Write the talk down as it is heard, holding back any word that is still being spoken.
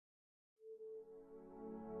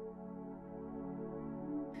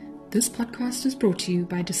This podcast is brought to you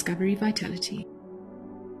by Discovery Vitality.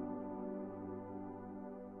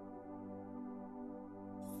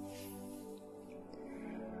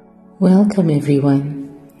 Welcome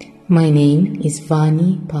everyone. My name is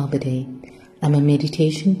Vani Pavadai. I'm a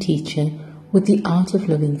meditation teacher with the Art of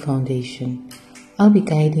Living Foundation. I'll be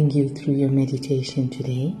guiding you through your meditation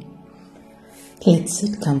today. Let's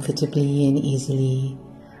sit comfortably and easily.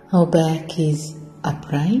 Our back is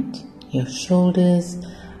upright. Your shoulders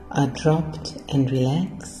are dropped and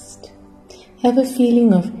relaxed. Have a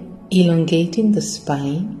feeling of elongating the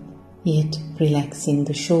spine, yet relaxing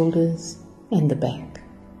the shoulders and the back.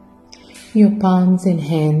 Your palms and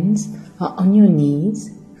hands are on your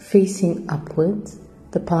knees, facing upwards.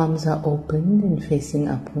 The palms are opened and facing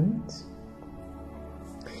upwards.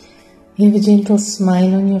 You have a gentle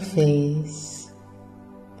smile on your face.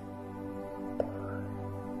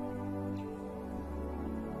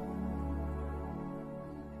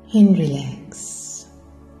 And relax.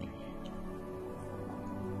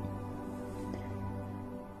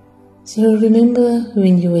 So remember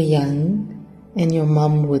when you were young and your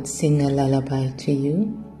mom would sing a lullaby to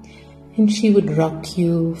you, and she would rock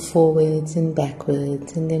you forwards and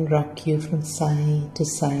backwards and then rock you from side to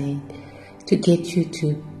side to get you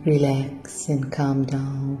to relax and calm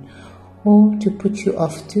down, or to put you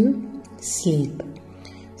off to sleep.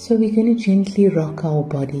 So we're going to gently rock our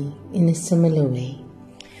body in a similar way.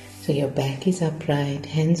 So your back is upright,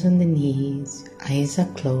 hands on the knees, eyes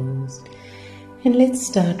are closed. And let's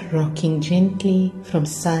start rocking gently from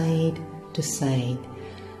side to side.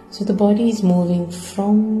 So the body is moving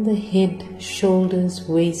from the head, shoulders,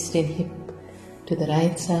 waist and hip to the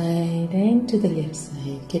right side and to the left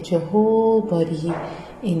side. Get your whole body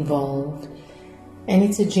involved. And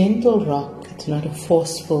it's a gentle rock. It's not a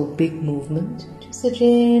forceful big movement. Just a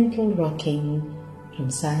gentle rocking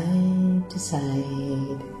from side to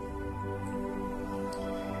side.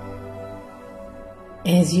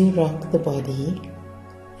 As you rock the body,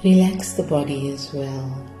 relax the body as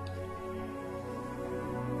well.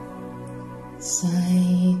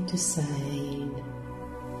 Side to side.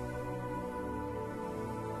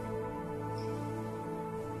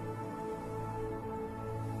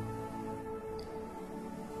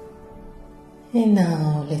 And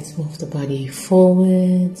now let's move the body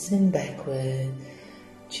forwards and backwards.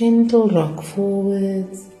 Gentle rock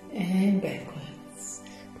forwards and backwards.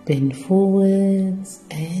 Bend forwards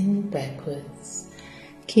and backwards.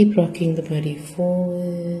 Keep rocking the body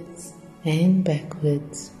forwards and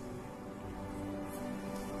backwards.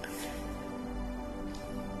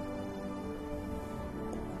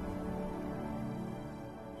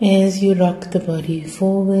 As you rock the body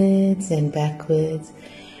forwards and backwards,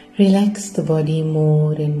 relax the body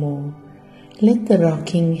more and more. Let the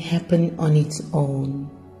rocking happen on its own,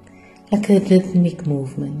 like a rhythmic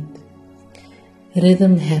movement.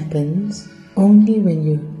 Rhythm happens only when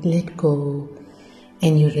you let go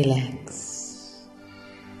and you relax.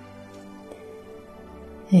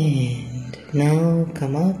 And now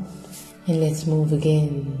come up and let's move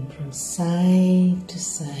again from side to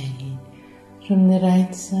side. From the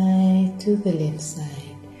right side to the left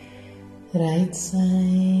side. Right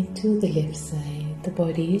side to the left side. The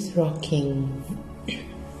body is rocking.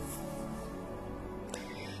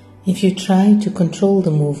 If you try to control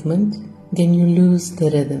the movement, then you lose the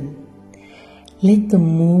rhythm. Let the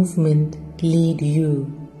movement lead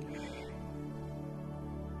you.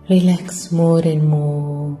 Relax more and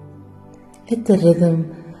more. Let the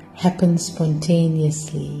rhythm happen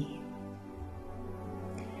spontaneously.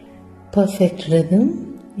 Perfect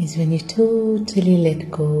rhythm is when you totally let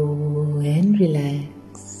go and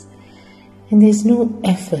relax. And there's no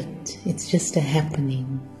effort, it's just a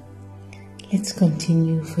happening. Let's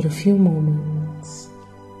continue for a few moments.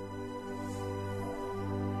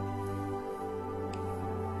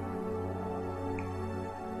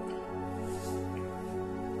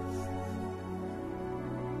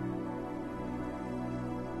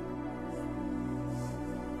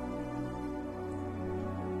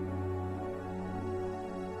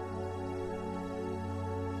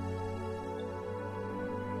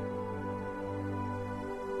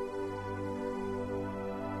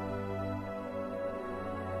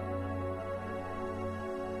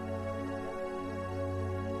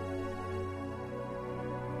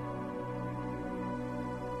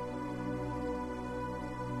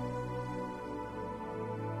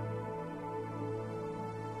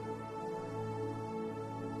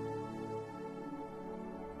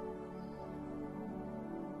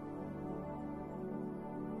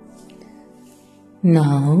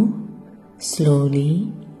 Now,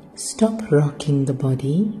 slowly stop rocking the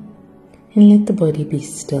body and let the body be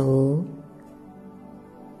still.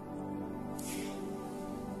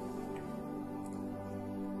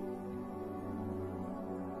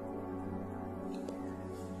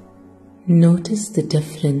 Notice the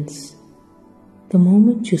difference. The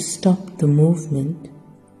moment you stop the movement,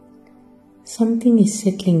 something is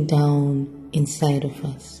settling down inside of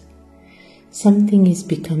us. Something is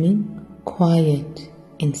becoming quiet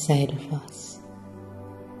inside of us.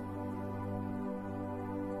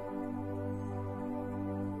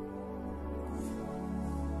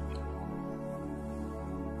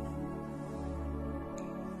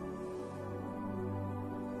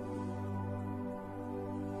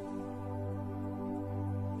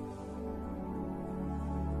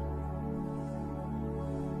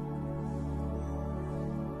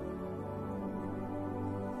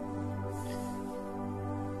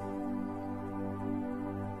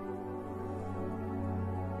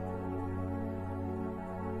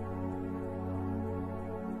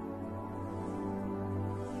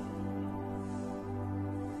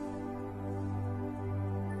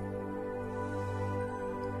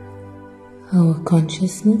 Our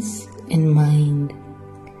consciousness and mind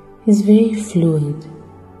is very fluid.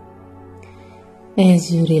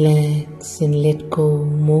 As you relax and let go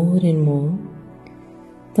more and more,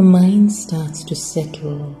 the mind starts to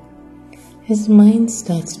settle. As the mind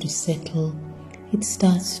starts to settle, it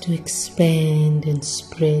starts to expand and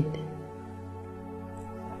spread.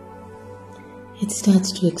 It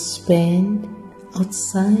starts to expand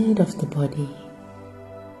outside of the body.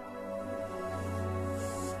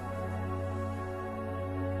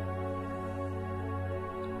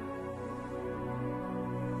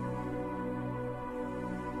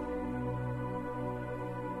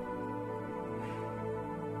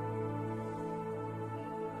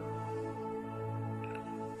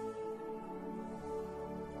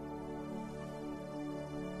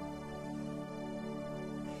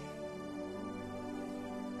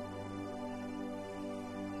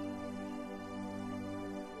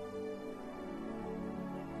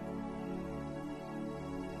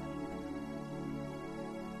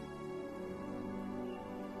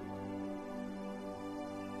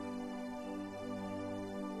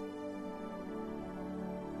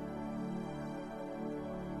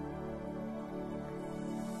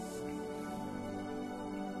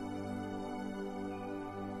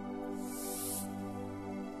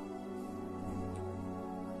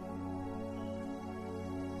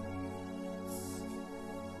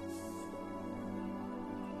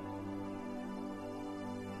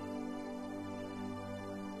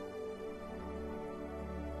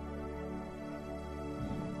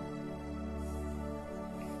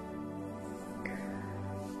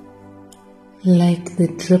 Like the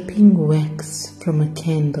dripping wax from a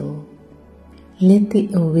candle, let the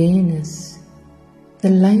awareness,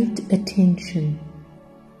 the light attention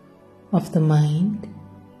of the mind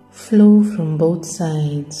flow from both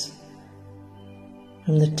sides,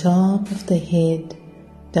 from the top of the head,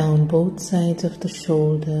 down both sides of the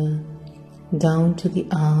shoulder, down to the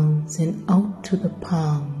arms and out to the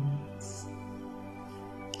palms.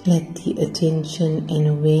 Let the attention and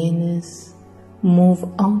awareness move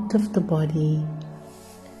out of the body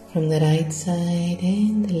from the right side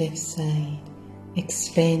and the left side,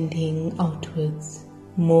 expanding outwards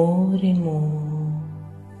more and more.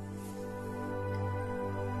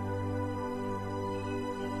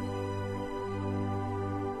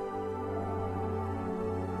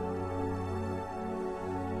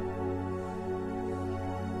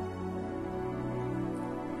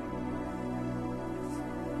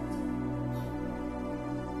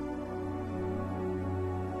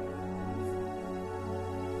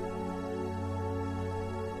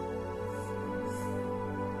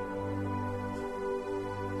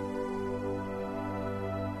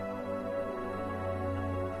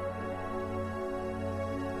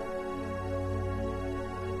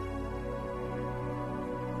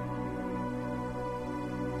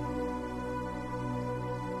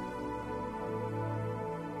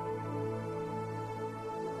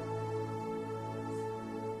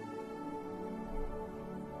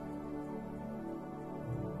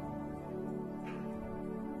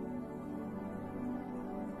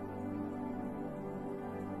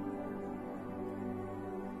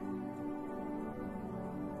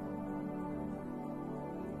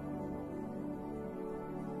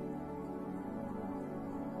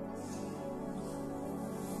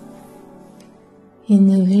 In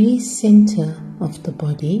the very center of the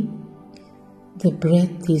body, the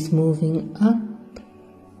breath is moving up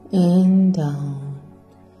and down.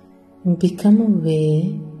 And become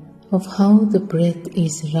aware of how the breath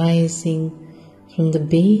is rising from the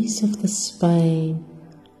base of the spine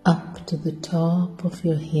up to the top of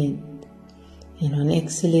your head. And on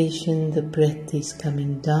exhalation, the breath is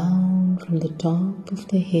coming down from the top of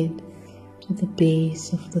the head to the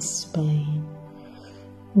base of the spine.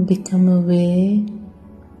 Become aware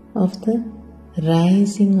of the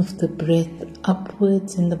rising of the breath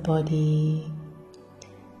upwards in the body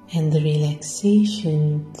and the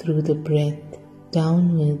relaxation through the breath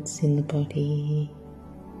downwards in the body.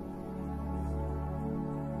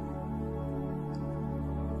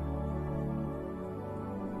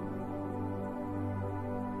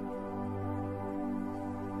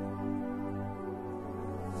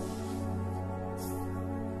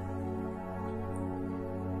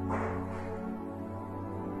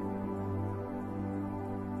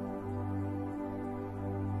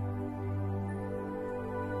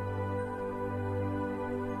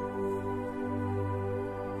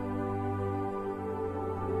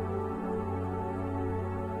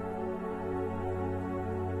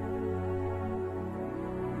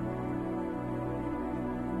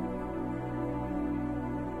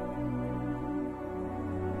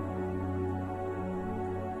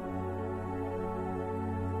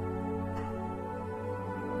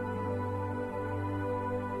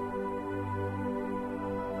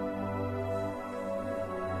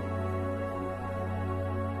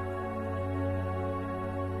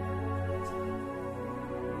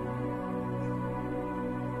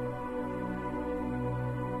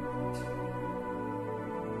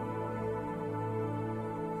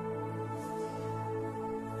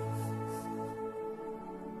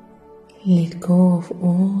 Let go of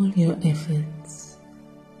all your efforts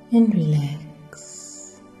and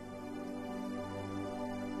relax.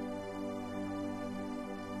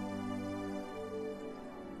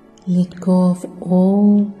 Let go of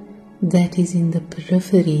all that is in the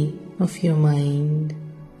periphery of your mind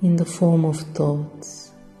in the form of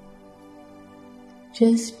thoughts.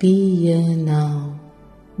 Just be here now.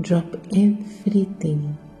 Drop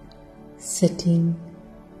everything, sitting,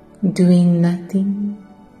 doing nothing,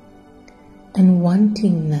 and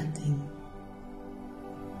wanting nothing.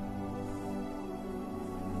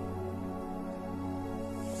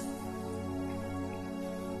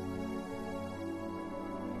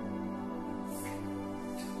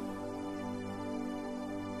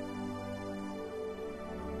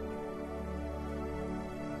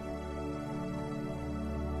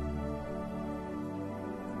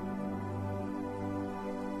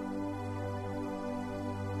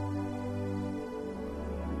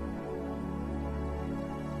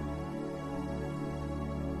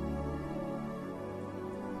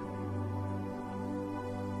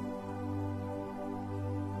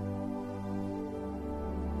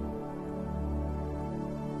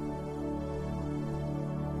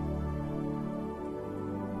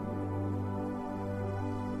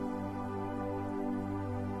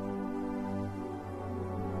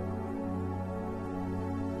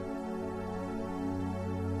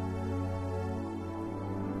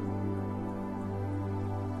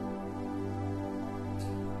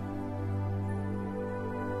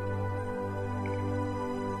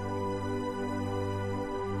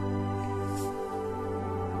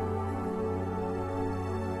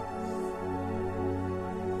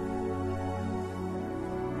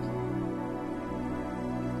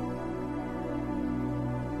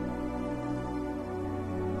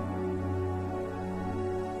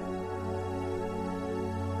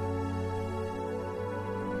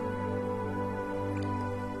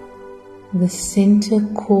 The center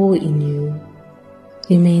core in you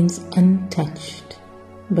remains untouched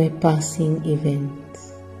by passing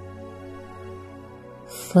events.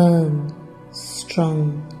 Firm,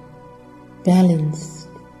 strong, balanced,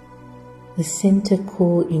 the center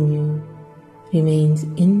core in you remains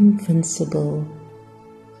invincible.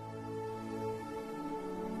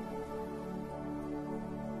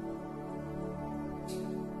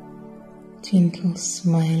 Gentle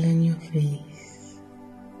smile on your face.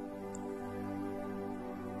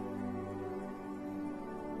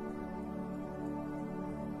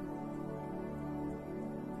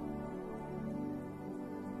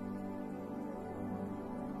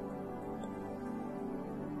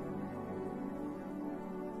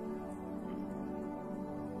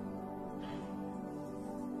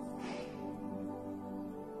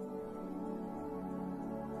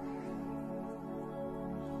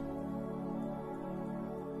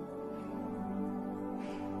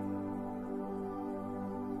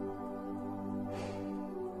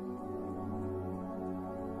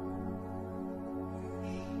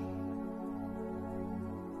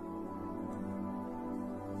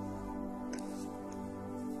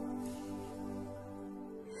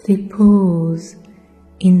 Repose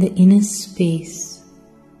in the inner space,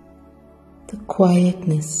 the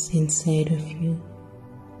quietness inside of you.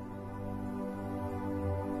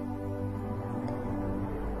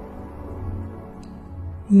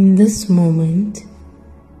 In this moment,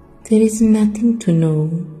 There is nothing to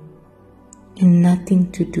know and nothing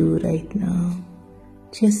to do right now.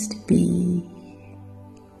 Just be.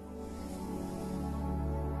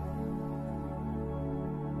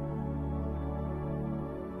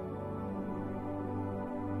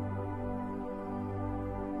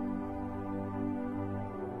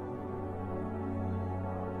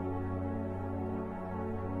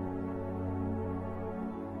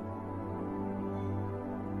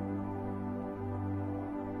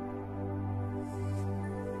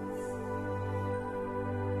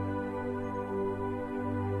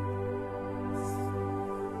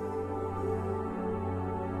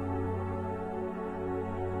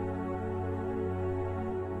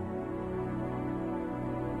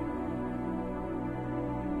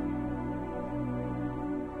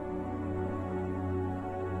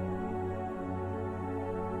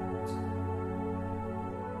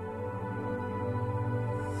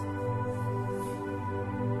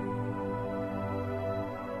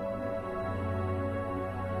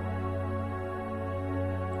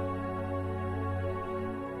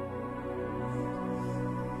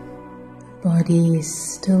 Body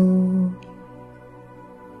is still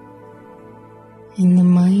and the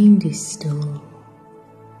mind is still.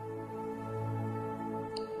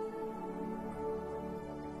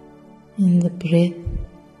 And the breath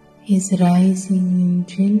is rising in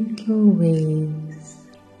gentle waves,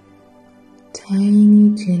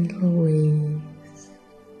 tiny gentle waves.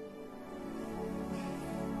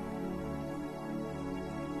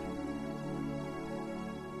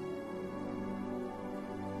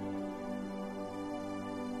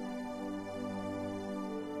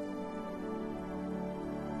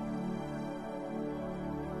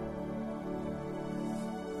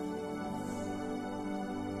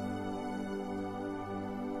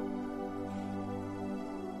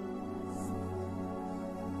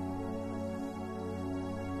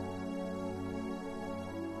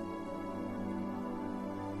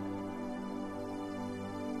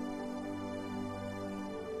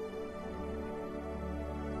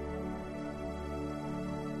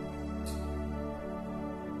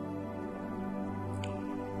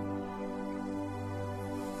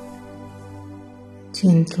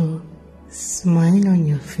 Gentle smile on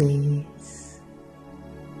your face.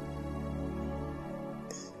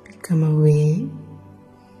 Become aware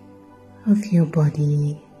of your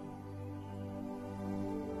body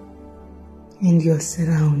and your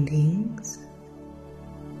surroundings.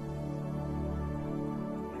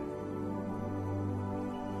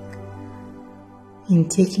 In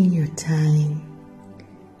taking your time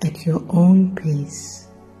at your own pace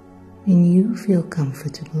when you feel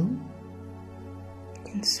comfortable,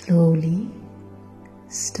 and slowly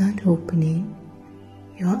start opening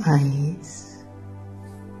your eyes.